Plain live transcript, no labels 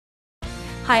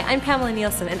Hi, I'm Pamela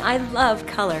Nielsen, and I love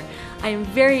color. I am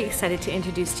very excited to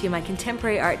introduce to you my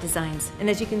contemporary art designs, and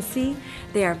as you can see,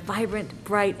 they are vibrant,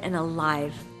 bright, and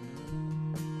alive.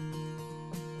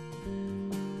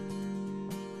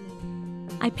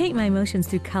 I paint my emotions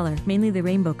through color, mainly the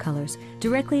rainbow colors,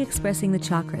 directly expressing the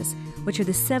chakras, which are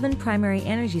the 7 primary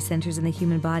energy centers in the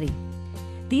human body.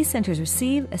 These centers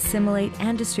receive, assimilate,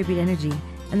 and distribute energy,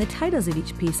 and the titles of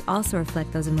each piece also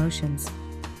reflect those emotions.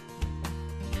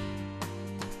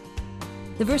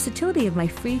 The versatility of my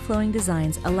free-flowing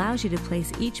designs allows you to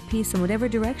place each piece in whatever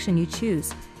direction you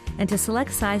choose, and to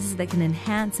select sizes that can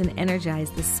enhance and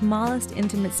energize the smallest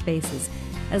intimate spaces,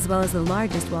 as well as the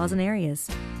largest walls and areas.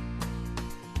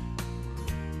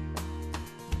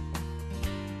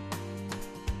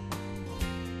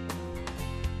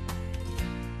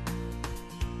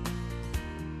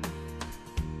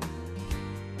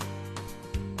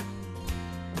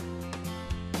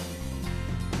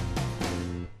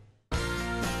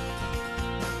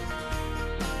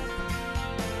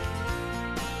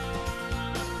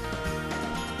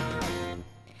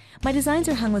 My designs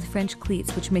are hung with French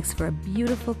cleats, which makes for a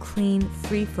beautiful, clean,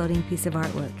 free-floating piece of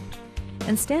artwork.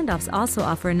 And standoffs also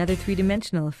offer another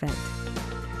 3-dimensional effect.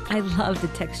 I love the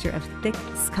texture of thick,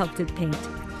 sculpted paint.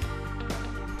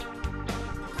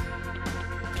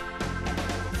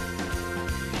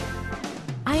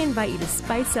 I invite you to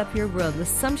spice up your world with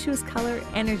sumptuous color,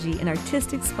 energy, and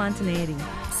artistic spontaneity.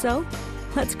 So,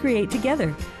 let's create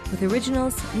together with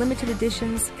originals, limited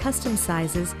editions, custom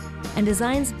sizes, and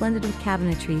designs blended with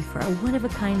cabinetry for a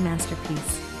one-of-a-kind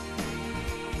masterpiece.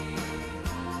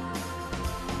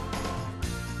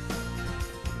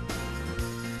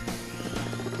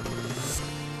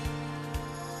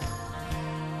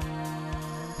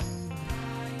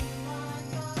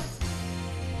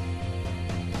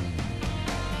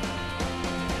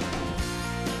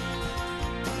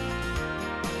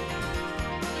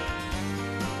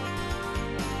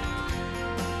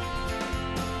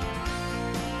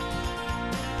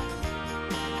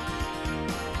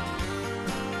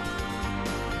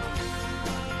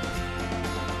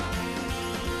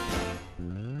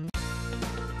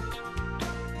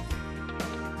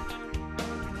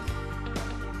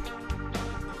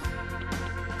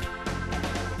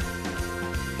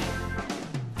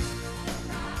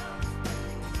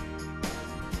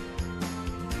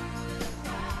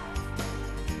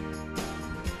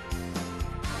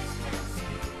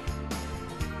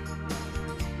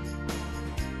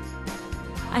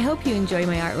 I hope you enjoy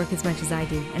my artwork as much as I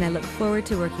do, and I look forward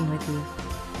to working with you.